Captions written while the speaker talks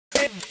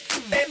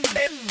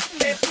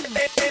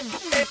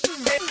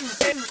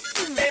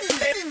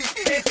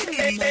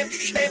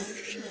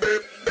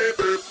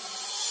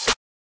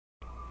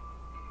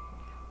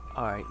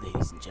Alright,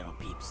 ladies and gentle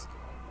peeps,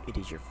 it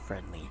is your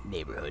friendly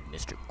neighborhood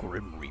Mr.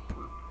 Grim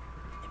Reaper,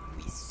 and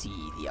we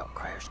see the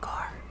Outcrier's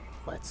car.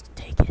 Let's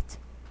take it.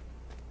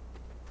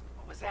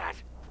 What was that?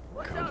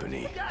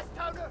 Company.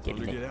 Get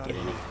in it, get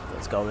in it.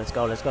 Let's go, let's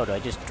go, let's go. Do I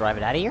just drive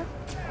it out of here?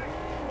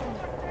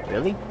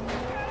 Really?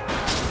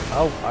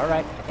 Oh,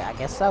 alright, I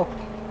guess so.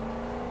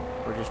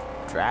 We're just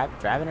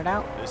driving it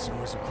out? This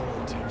noise will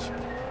call attention.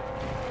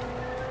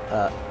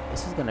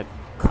 This is gonna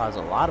cause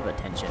a lot of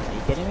attention. Are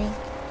you kidding me?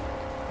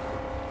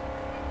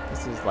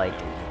 This is like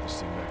Don't get this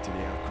thing back to the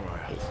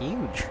Outcrier.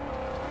 huge.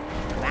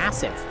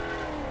 Massive.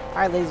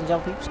 Alright, ladies and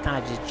gentlemen, just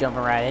kind of just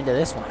jumping right into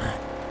this one.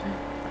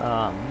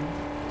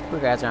 Hope you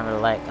guys are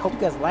really hope you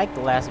guys liked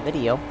the last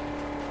video.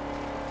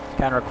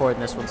 Kind of recording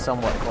this one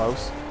somewhat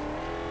close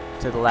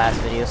to the last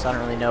video, so I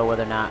don't really know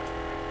whether or not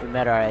we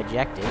met our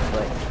objective,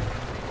 but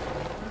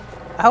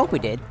I hope we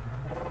did.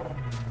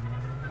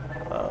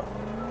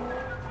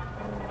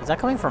 Is that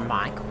coming from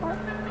my car?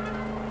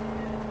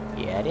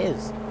 Yeah, it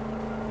is.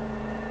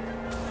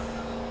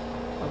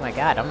 Oh my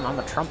god, I'm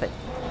a trumpet.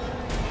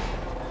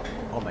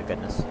 Oh my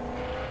goodness.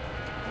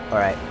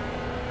 Alright.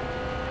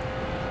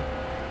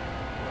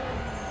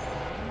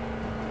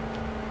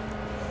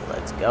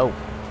 Let's go.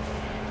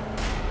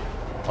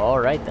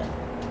 Alright then.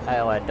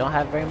 I don't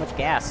have very much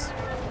gas.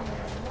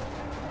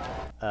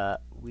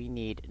 We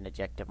need an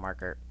ejective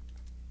marker.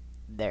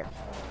 There.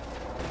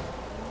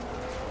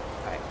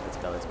 Alright, let's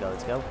go, let's go,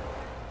 let's go.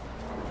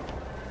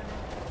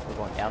 We're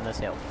going down this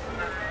hill.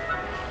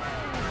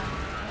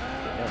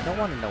 No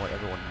one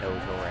everyone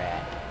knows where we're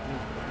at. You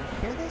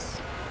hear this?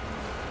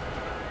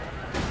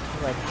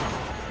 Like,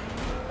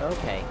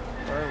 okay,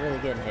 we're really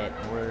getting hit.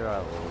 We're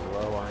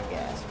low on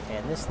gas,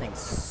 and this thing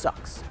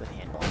sucks with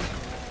handling.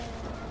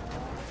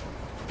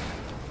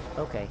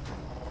 Okay,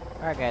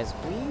 all right, guys,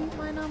 we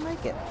might not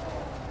make it.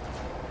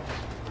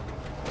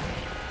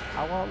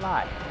 I won't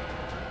lie.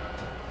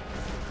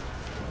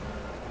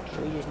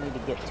 We just need to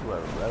get to a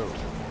road.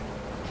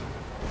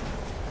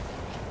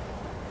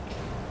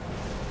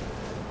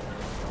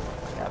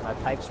 My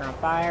pipes are on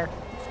fire.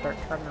 Start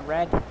turning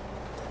red.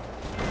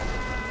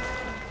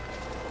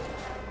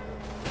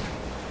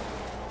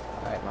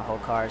 Alright, my whole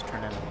car's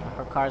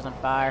on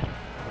fire.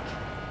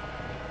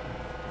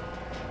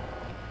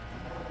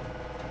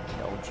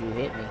 Don't you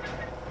hit me.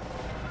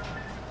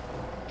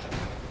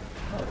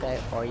 Okay,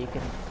 or you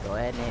can go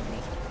ahead and hit me.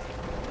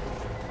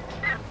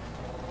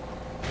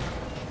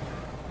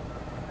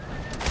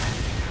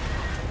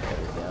 There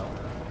we go.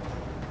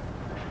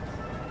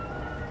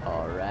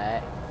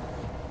 Alright.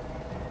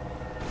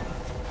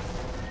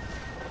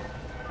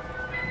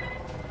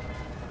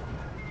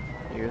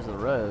 Here's the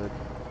road.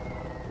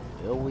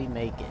 Will we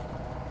make it?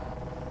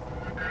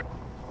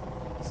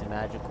 It's a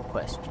magical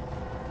question.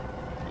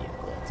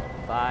 Vehicle that's on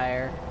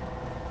fire.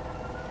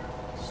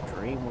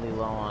 Extremely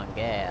low on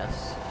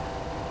gas.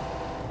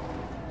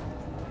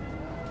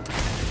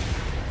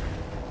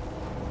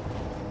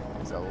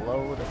 There's a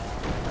load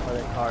of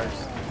other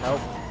cars.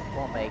 Nope,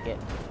 won't make it.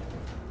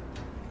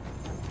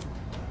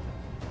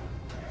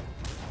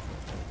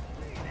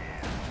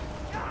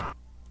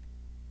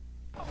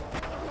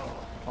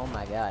 Oh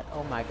my god,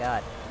 oh my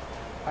god.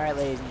 Alright,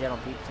 ladies and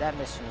gentlemen, peeps, that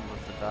mission was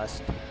the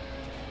bust.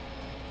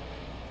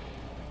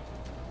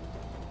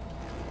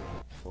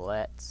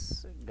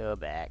 Let's go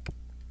back.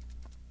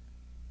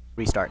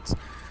 Restarts.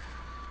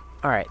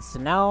 Alright, so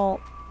now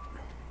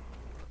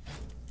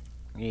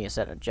you need to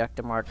set an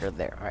ejector marker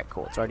there. Alright,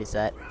 cool, it's already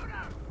set.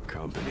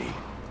 Company.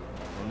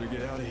 Time to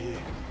get out of here.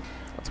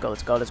 Let's go,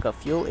 let's go, let's go.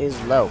 Fuel is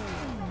low.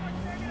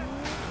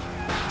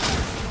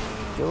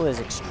 Fuel is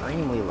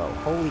extremely low.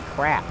 Holy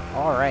crap.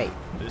 Alright.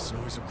 This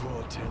noise will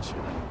call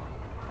attention.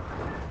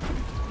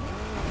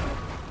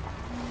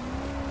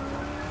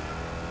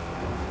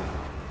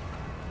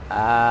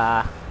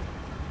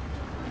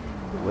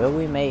 Will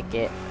we make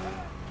it?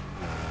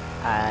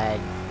 I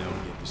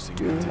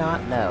do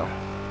not know.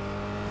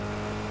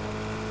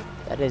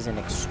 That is an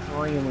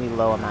extremely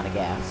low amount of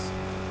gas.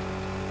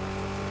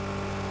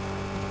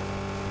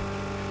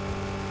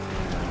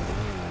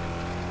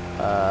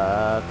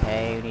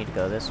 Okay, we need to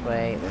go this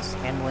way. This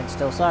handling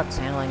still sucks.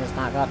 Handling has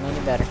not gotten any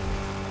better.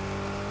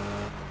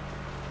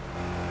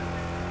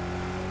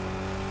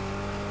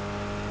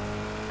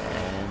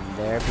 And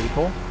there are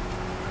people.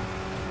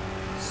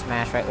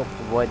 Smash right. Oh,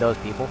 avoid those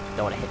people.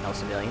 Don't want to hit no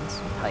civilians.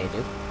 How you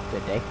do?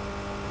 Good day.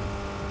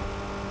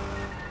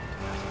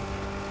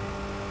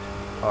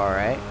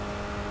 Alright.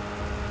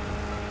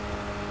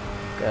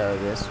 Go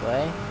this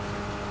way.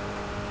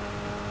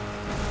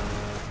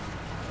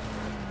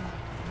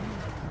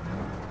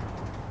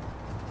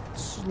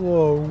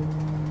 Slow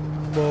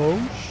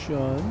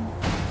motion.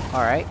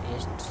 Alright,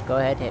 just go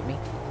ahead, hit me.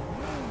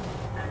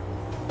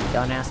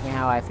 Don't ask me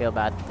how I feel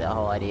about the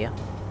whole idea.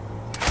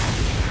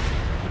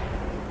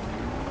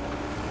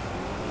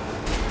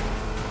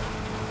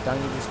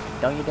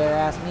 Don't you dare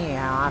ask me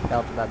how I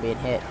felt about being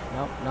hit.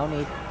 Nope, no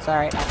need. It's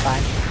alright, I'm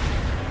fine.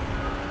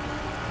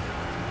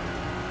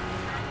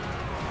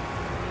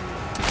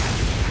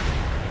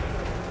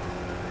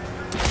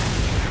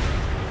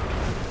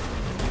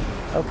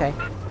 Okay.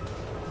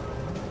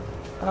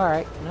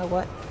 Alright, you know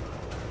what?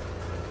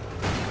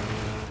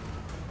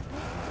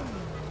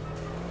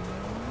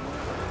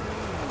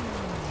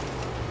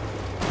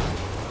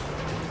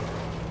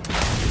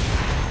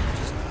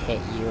 Just hit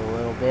you a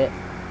little bit.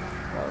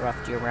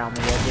 Roughed you around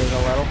the edges a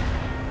little.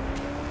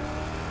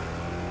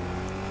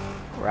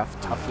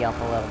 Tough you up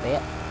a little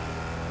bit.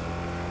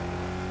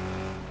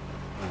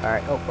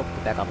 Alright, oh,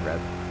 get back on the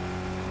road.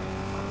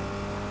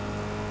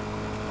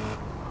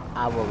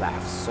 I will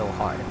laugh so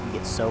hard if we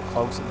get so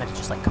close and then it's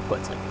just like kaput.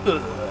 It's like,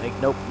 ugh,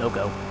 like, nope, no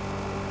go.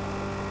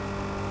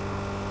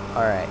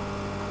 Alright.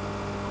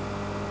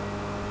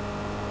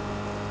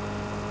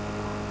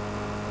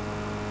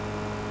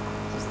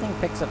 This thing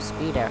picks up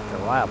speed after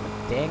a while,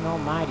 but dang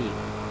almighty.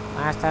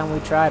 Last time we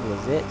tried,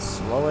 was it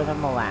slower than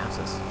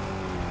molasses?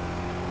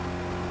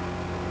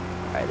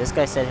 Alright, this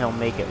guy said he'll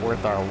make it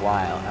worth our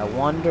while. I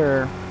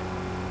wonder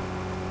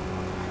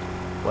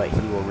what he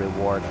will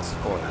reward us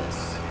for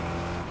this.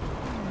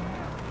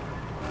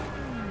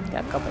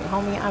 Got company,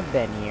 homie, I've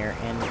been here,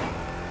 and...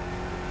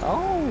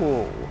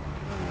 Oh!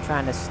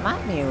 Trying to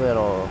snap me a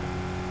little.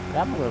 But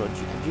I'm a little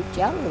juked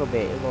out a little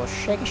bit. A little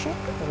shake, a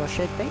little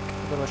shake bake,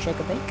 a little shake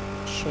a bake.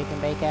 Shake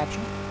and bake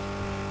action.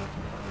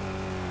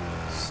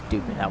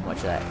 Stupid how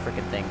much that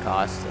freaking thing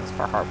costs. It's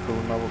for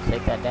harpoon level to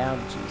take that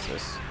down.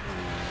 Jesus.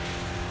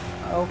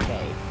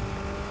 Okay.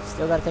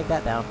 Still gotta take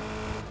that down.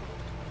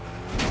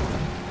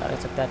 Thought I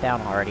took that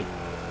down already.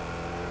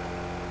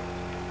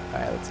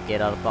 Alright, let's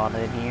get up on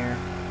it in here.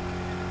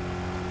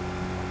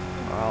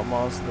 We're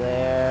almost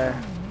there.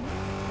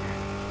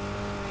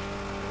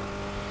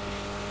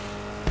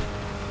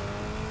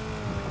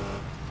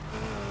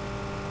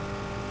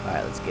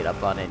 Alright, let's get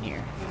up on in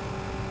here.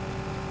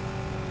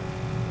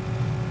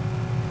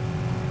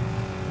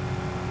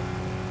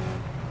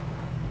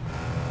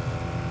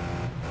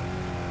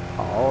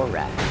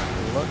 Alright,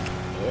 look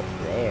it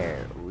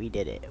there. We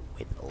did it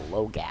with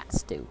low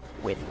gas, too.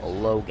 With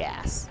low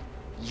gas.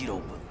 You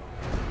don't belong.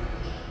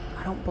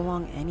 I don't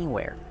belong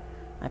anywhere.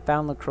 I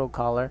found the crow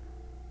collar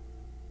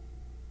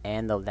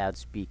and the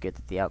loudspeaker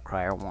that the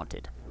Outcrier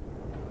wanted.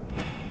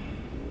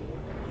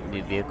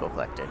 New vehicle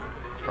collected.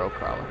 Crow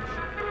crawler.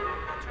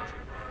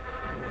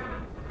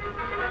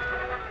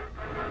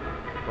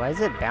 Why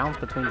does it bounce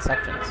between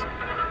sections?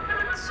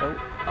 It's so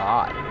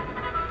odd.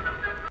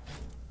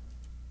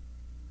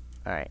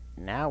 Alright,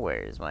 now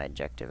where is my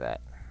objective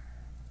at?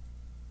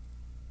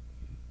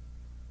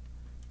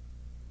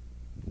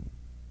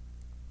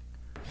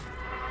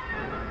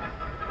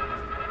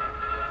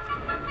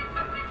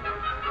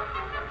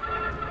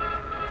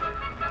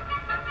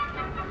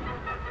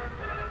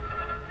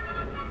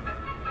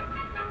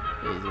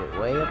 Is it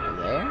way up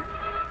there?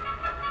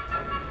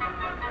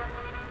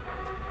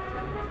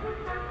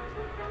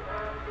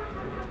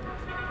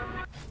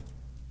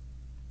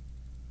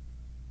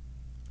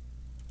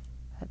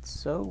 That's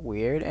so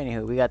weird.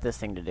 Anywho, we got this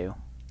thing to do.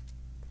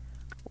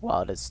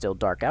 While it is still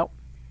dark out.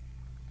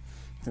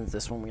 Since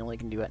this one we only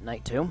can do at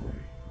night too.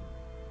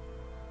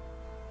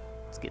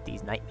 Let's get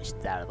these night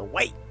missions out of the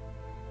way.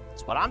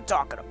 That's what I'm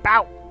talking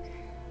about.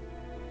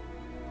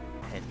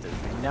 It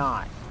does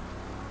not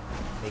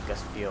make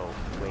us feel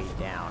weighed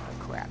down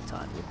a crap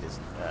ton with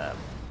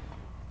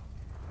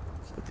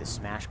this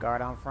smash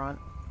guard on front.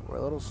 We're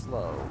a little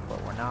slow, but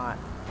we're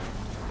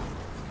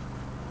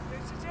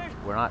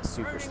not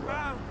super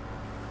slow.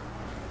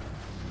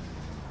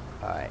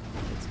 Alright,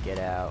 let's get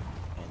out.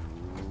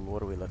 And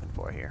what are we looking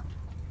for here?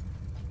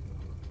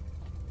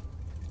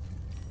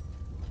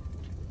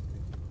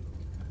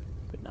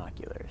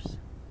 Binoculars.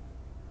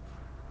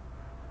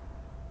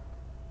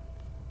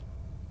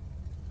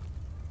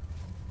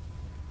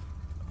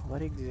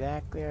 What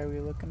exactly are we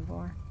looking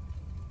for?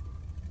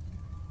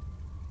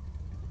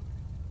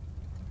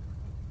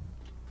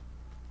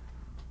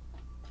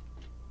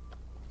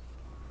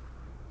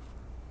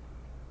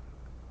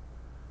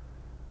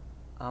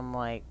 I'm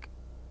like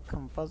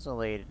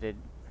confuzzulated.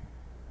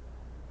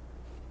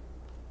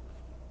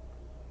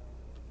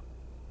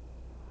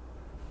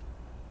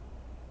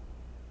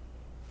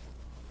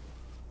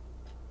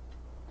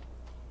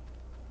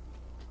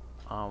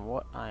 On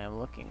what I am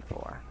looking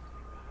for.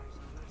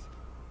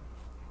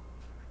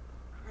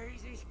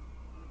 Crazies,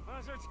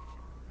 buzzards,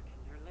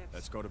 their lips.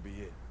 That's gotta be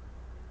it.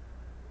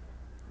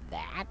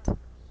 That?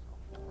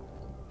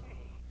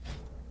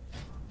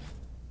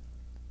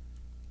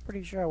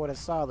 Pretty sure I would have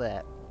saw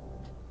that.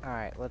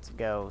 Alright, let's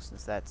go,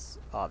 since that's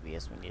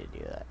obvious we need to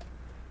do that.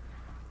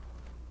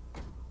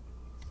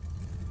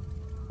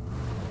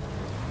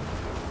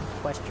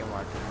 Question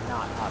mark,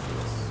 not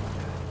obvious.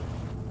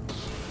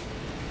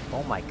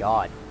 Oh my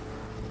god.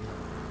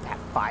 That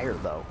fire,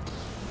 though.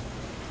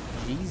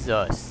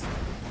 Jesus.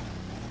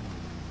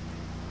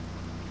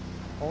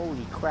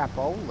 Holy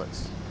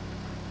crapolas.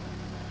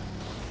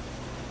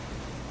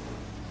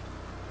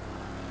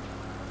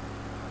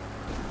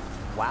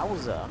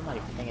 Wowza, I'm not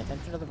even paying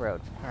attention to the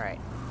road. Alright.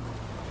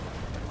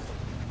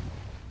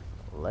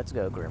 Let's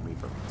go, Grim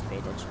Reaper. Let's pay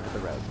attention to the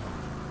road.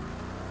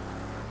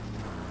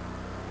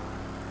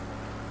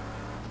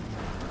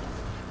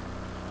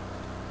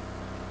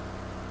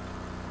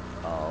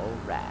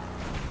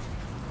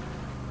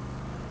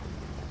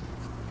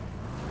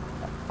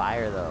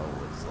 fire though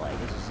was like.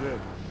 This is it.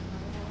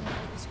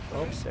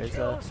 Oh, there's a.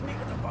 Kills me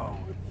to the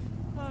bone.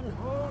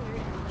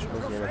 Unholy.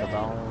 Chills you to the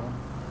bone.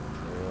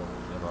 Chills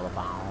you to the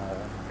bone.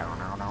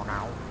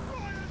 No.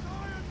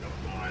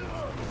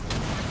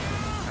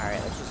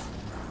 Alright, let's just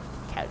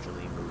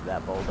casually move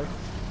that boulder.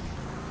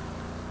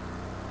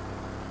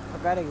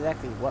 Forgot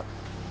exactly what,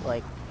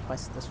 like,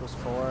 quest this was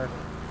for.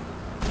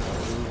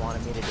 Who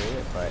wanted me to do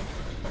it, but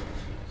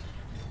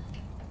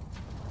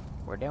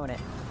we're doing it.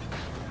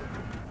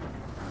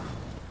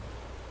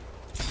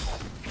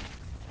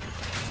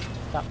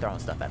 Stop throwing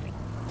stuff at me.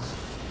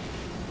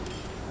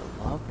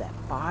 I love that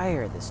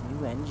fire. This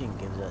new engine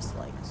gives us,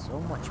 like,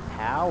 so much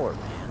power,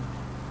 man.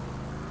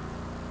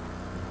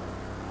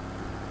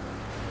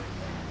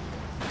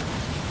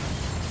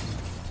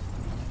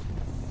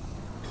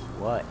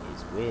 What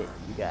is with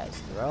you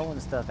guys throwing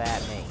stuff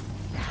at me?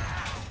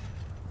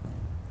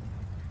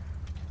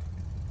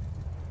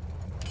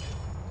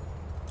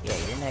 Yeah,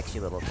 you're next,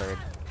 you little bird.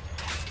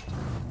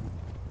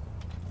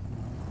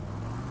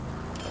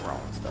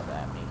 Throwing stuff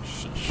at me.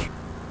 Sheesh.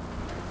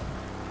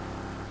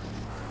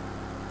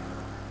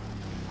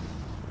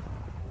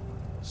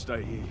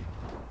 Stay here.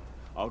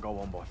 I'll go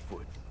on by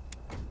foot.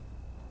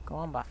 Go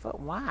on by foot?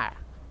 Why?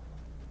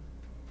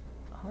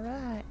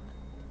 Alright.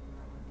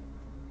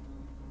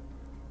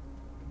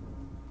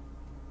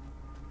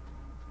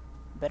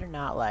 Better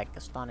not, like,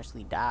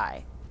 astonishingly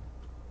die.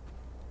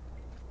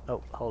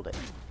 Oh, hold it.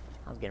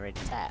 I was getting ready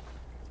to tap.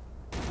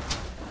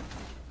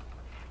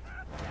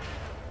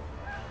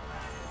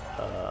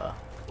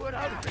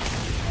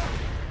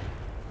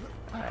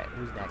 Alright,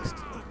 who's next?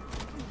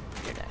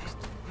 You're next.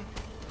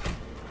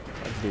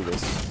 Let's do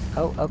this.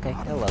 Oh, okay.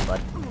 Hello,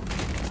 bud.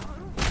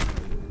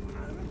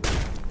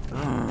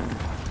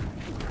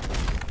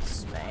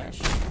 Smash,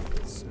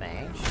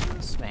 smash,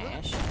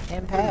 smash,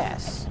 and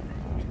pass.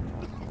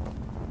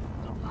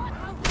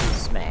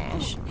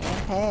 Smash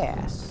and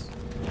pass.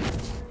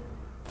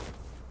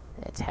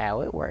 That's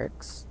how it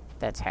works.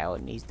 That's how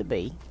it needs to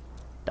be.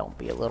 Don't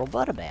be a little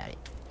butt about it.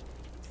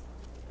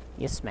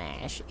 You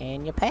smash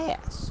and you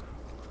pass.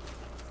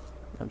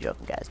 I'm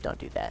joking, guys. Don't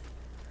do that.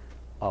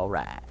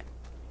 Alright.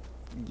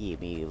 Give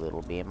me a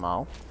little bit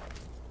more.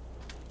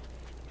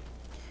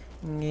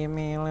 Give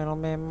me a little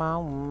bit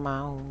more.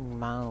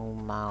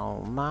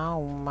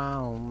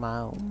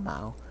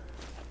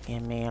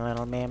 Give me a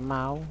little bit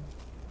more.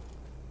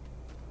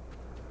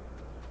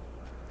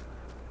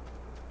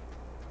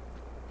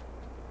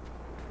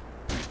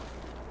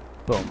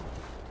 Boom.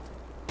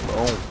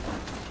 Boom.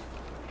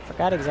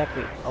 Forgot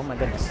exactly. Oh my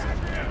goodness.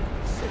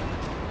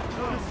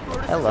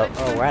 Hello.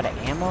 Oh, we're out of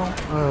ammo?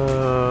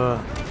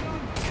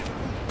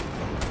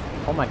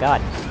 Oh my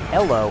god.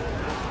 Hello.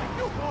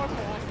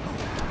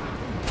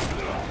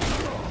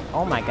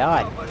 Oh my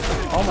god.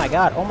 Oh my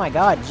god. Oh my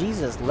god.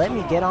 Jesus, let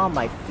me get on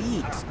my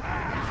feet.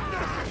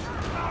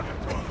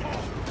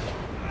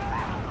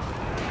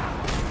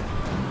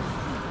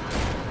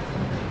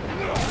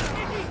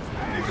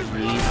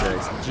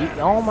 Jesus.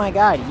 Oh my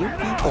god. You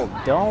people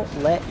don't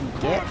let me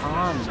get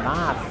on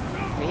my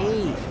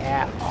feet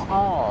at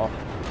all.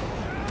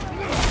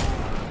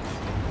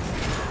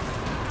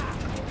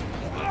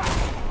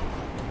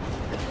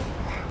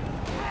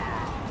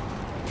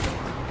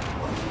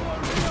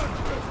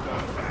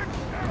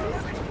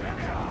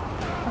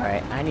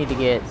 Alright, I need to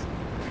get...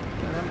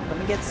 Let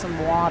me get some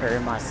water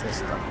in my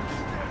system.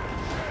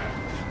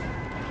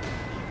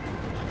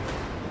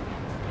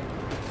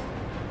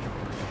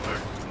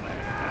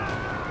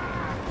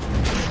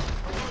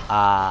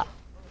 I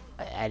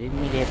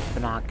didn't mean to hit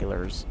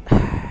binoculars.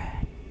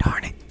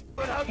 Darn it.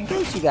 In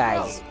case you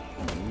guys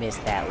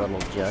missed that little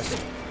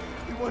just...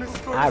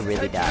 I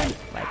really died.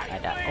 Like, I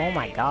died. Oh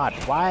my god,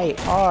 why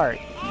are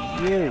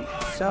you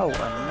so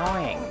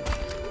annoying?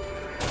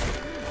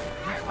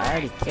 I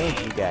already killed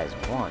you guys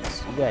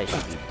once. You guys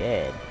should be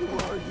dead.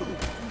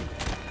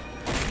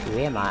 Who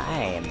am I?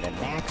 I am the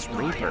Max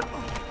Reaper.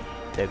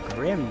 The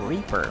Grim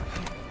Reaper.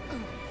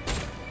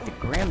 The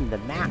Grim, the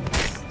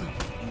Max.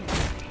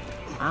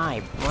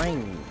 I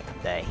bring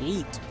the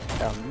heat,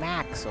 the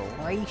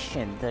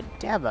maxillation, the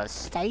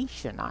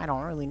devastation. I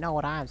don't really know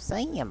what I'm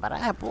saying, but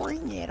I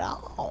bring it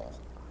all.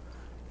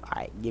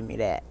 Alright, give me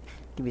that.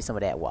 Give me some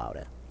of that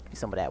water. Give me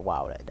some of that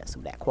water. Some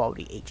of that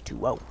quality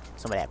H2O.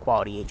 Some of that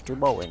quality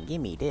H2O, and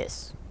give me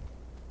this.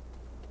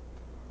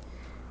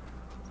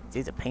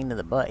 It's a pain in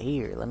the butt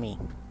here. Let me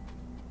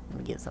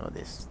get some of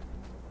this.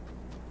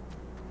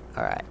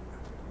 Alright.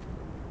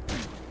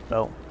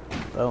 Boom.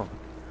 Boom.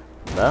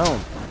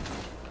 Boom.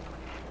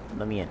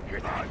 Let me in.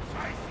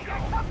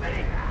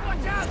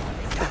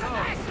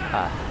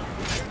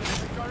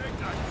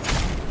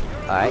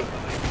 Alright.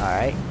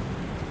 Alright.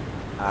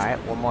 Alright,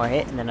 one more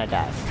hit and then I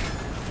dive.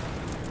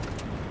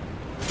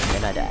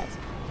 Then I dive.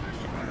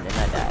 Then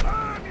I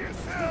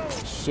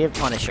dive. Shiv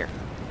Punisher.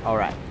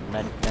 Alright.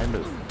 Then I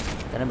move.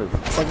 Then I move.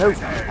 I said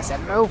move. I said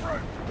move.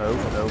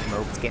 Move, move,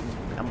 move. It's getting...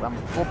 I'm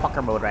full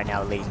pucker mode right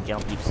now, ladies and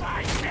gentlemen.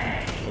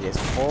 It is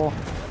full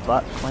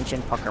butt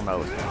clenching pucker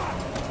mode.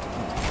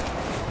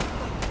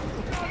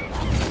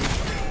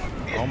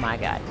 Oh my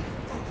god.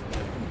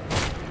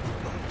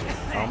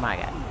 Oh my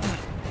god.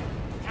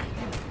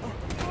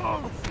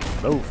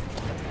 Move.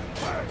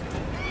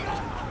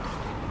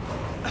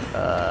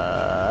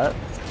 Alright.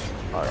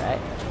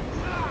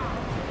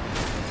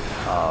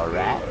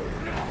 Alright.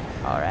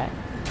 Alright.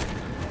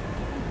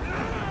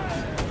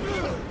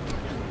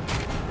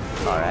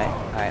 Alright.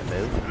 Alright,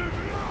 move.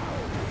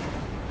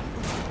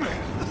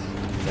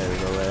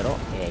 Move a little.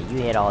 Yeah, you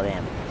hit all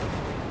them.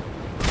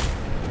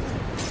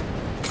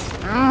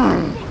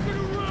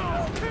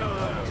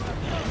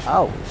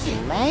 Oh,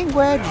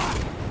 language!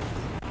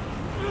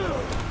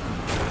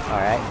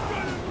 Alright.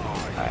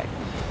 Alright.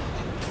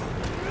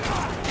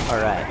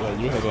 Alright, yeah,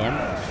 you hit him.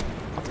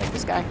 I'll take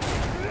this guy.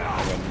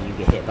 And then you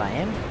get hit by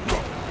him.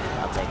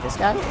 I'll take this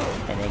guy.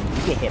 And then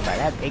you get hit by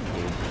that big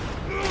dude.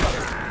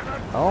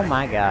 Oh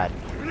my god.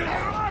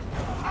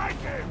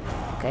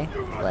 Okay,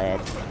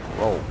 let's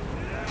roll.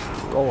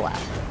 Roll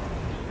out.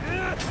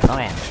 Come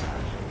in.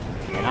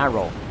 And I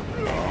roll.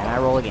 And I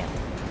roll again.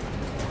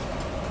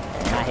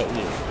 And I hit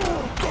you.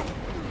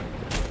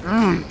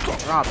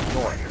 Drop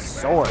your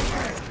sword.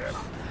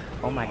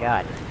 Oh my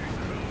god.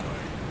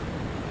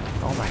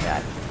 Oh my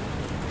god.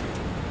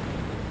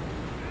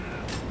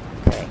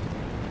 Okay.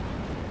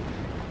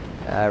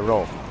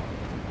 Roll.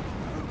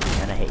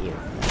 And I hit you.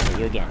 And I hit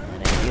you again.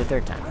 And I hit you a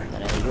third time. And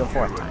then I hit you a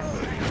fourth time.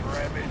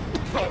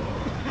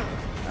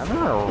 I'm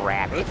not a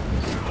rabbit.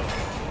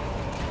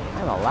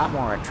 I'm a lot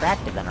more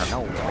attractive than a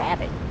no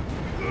rabbit.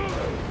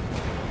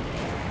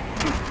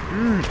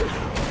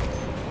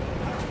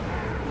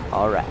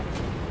 Alright.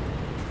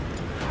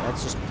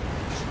 Let's just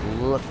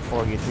look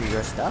for you through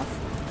your stuff.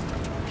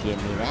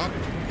 Give me that.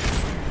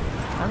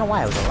 I don't know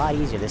why, it was a lot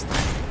easier this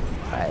time.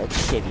 Alright,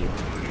 let's shiv you.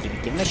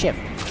 Give him a shiv.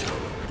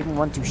 Give him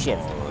 1-2 shiv.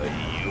 Oh,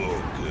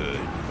 you're good.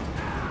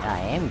 I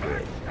am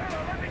good.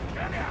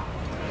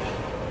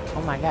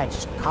 Oh my god,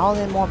 just call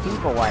in more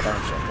people, why don't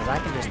you? Because I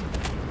can just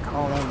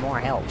call in more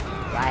help.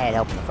 I had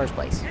help in the first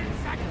place.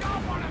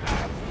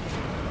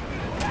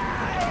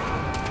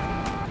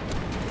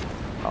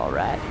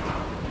 Alright.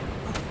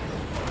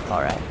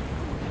 Alright.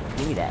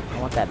 Give me that. I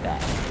want that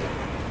back.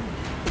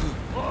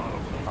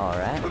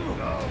 Alright.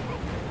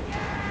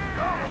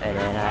 And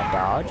then I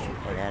dodge.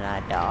 And then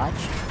I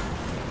dodge.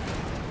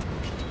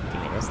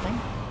 Give me this thing.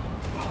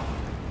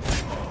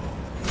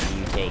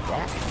 You take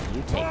that.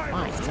 You take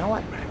mine. You know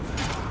what?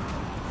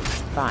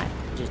 Fine.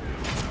 Just...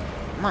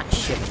 I'm not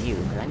shipping you,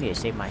 because I need to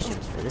save my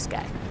ships for this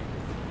guy.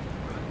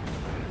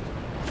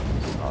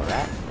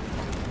 Alright.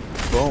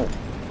 Boom.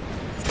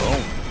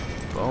 Boom.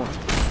 Boom.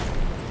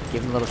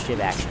 Give him a little ship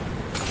action.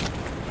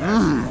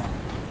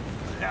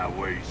 Now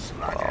we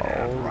slug it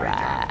out.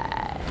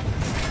 Alright.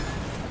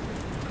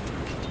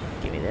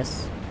 Give me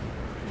this.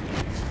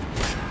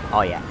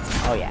 Oh yeah.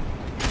 Oh yeah.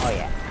 Oh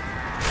yeah.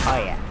 Oh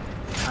yeah.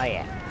 Oh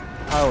yeah.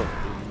 Oh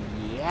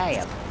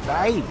yeah,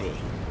 baby.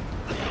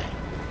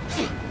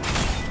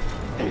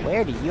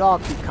 Where do y'all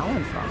keep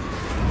coming from?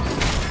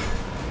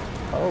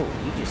 Oh,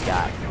 you just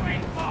got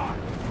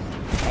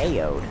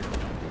KO'd.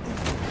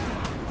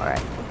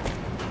 Alright.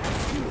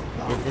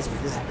 This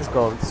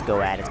go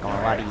at it's going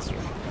a lot easier.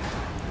 I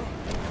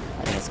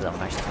think it's because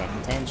I'm actually paying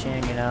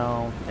attention, you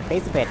know. And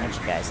basically pay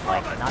attention, guys.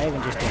 Like, not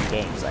even just in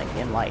games, like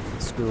in life, in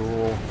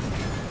school.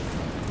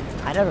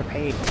 I never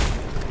paid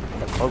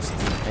the closest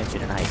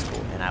attention in high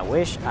school, and I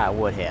wish I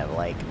would have.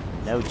 Like,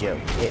 no joke.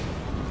 It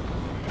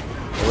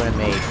would have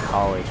made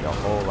college a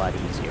whole lot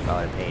easier if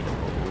I would have paid a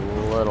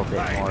little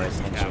bit more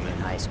attention in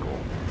high school.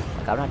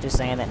 Like, I'm not just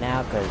saying that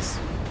now because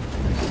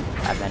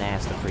I've been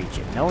asked to preach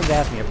it. No one's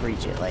asked me to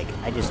preach it. Like,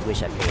 I just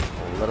wish I paid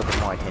a little bit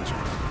more attention.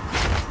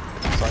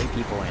 So all you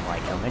people in,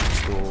 like, elementary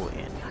school,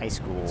 in high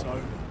school,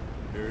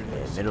 in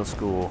middle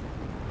school,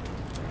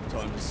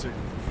 Time to signal.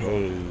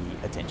 pay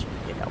attention.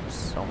 It helps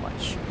so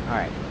much.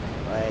 Alright,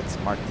 let's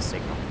mark the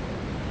signal.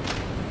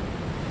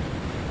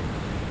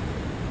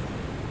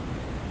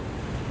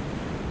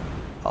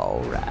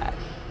 Alright.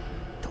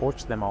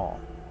 Torch them all.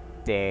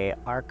 The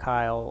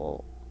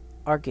architect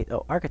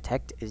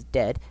is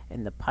dead,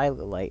 and the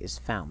pilot light is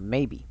found.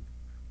 Maybe.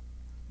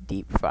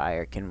 Deep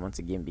fire can once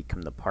again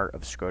become the part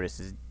of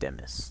Scrotus's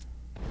demise.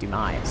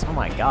 Oh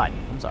my god.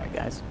 I'm sorry,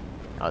 guys.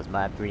 That was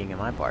bad reading on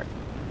my part.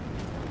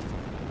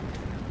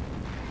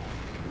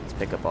 Let's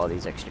pick up all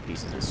these extra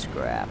pieces of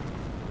scrap.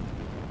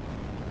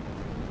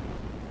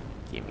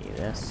 Give me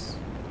this.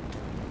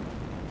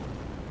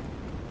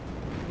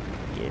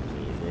 Give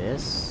me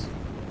this.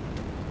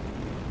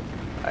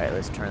 Alright,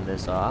 let's turn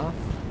this off.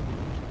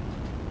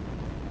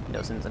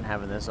 No sense in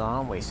having this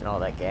on, wasting all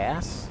that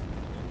gas.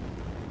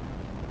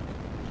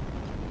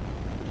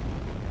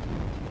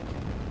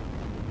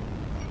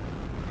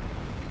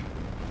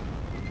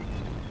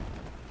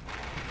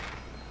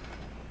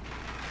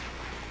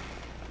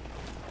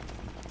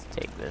 Let's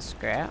take this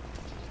scrap.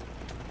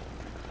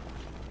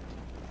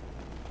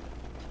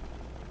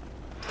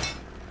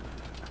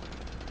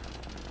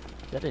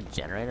 Is that a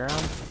generator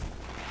on?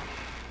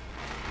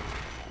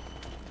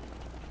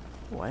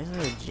 Why is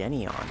there a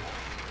Jenny on?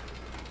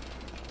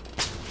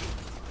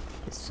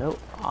 It's so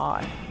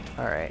odd.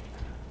 Alright.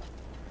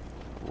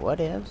 What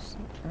ifs?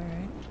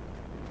 Alright.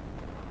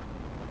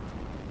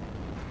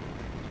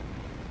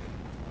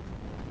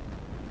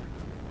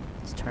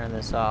 turn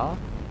this off.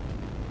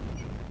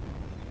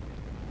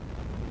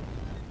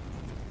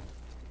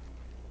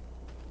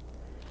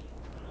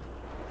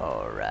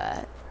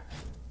 Alright.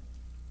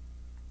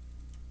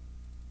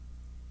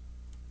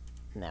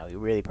 Now, we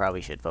really probably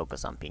should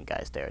focus on Pink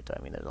Eye's territory.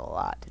 I mean, there's a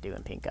lot to do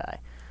in Pink Eye.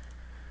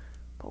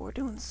 But we're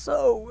doing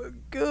so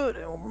good,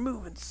 and we're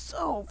moving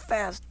so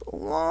fast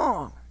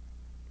along.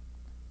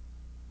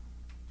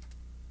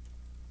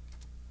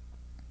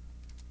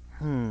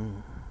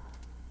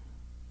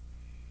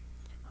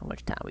 How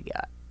much time we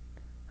got?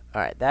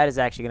 Alright, that is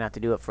actually gonna have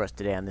to do it for us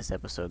today on this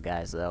episode,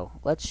 guys, though.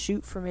 Let's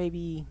shoot for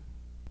maybe...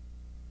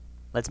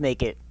 Let's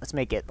make it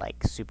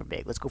like super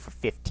big. Let's go for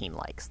 15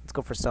 likes. Let's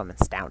go for something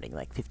astounding,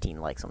 like 15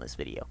 likes on this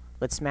video.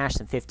 Let's smash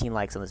some 15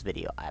 likes on this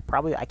video. I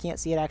can't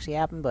see it actually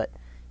happen, but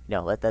you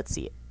know, let's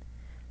see it.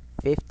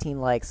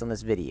 15 likes on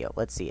this video.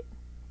 Let's see it.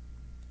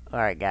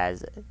 Alright,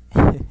 guys.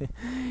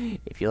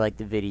 If you like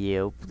the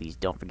video, please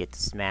don't forget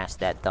to smash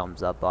that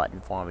thumbs up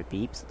button for me,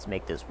 peeps. Let's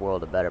make this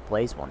world a better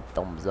place, one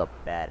thumbs up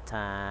at a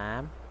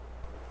time.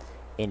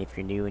 And if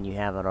you're new and you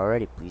haven't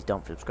already, please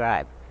don't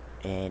subscribe.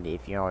 And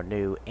if you're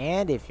new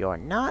and if you're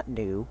not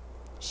new,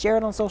 share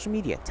it on social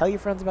media. Tell your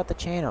friends about the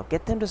channel.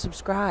 Get them to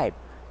subscribe.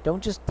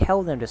 Don't just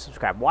tell them to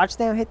subscribe. Watch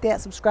them hit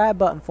that subscribe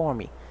button for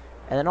me.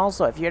 And then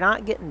also, if you're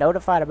not getting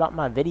notified about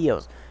my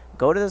videos,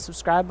 go to the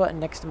subscribe button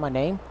next to my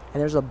name,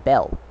 and there's a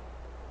bell.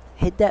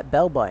 Hit that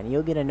bell button.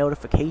 You'll get a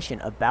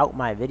notification about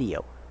my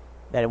video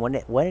that when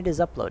it is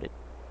uploaded.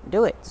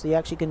 Do it so you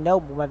actually can know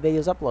when my video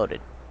is uploaded.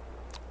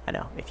 I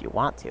know, if you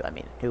want to. I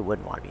mean, who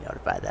wouldn't want to be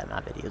notified that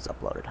my video is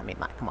uploaded? I mean,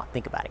 like, come on,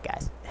 think about it,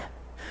 guys.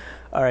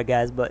 Alright,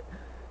 guys, but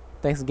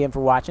thanks again for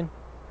watching.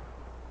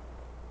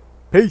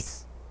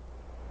 Peace!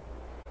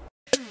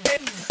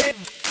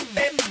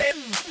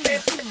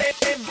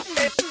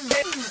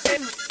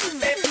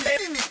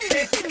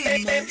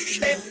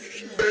 Emotion.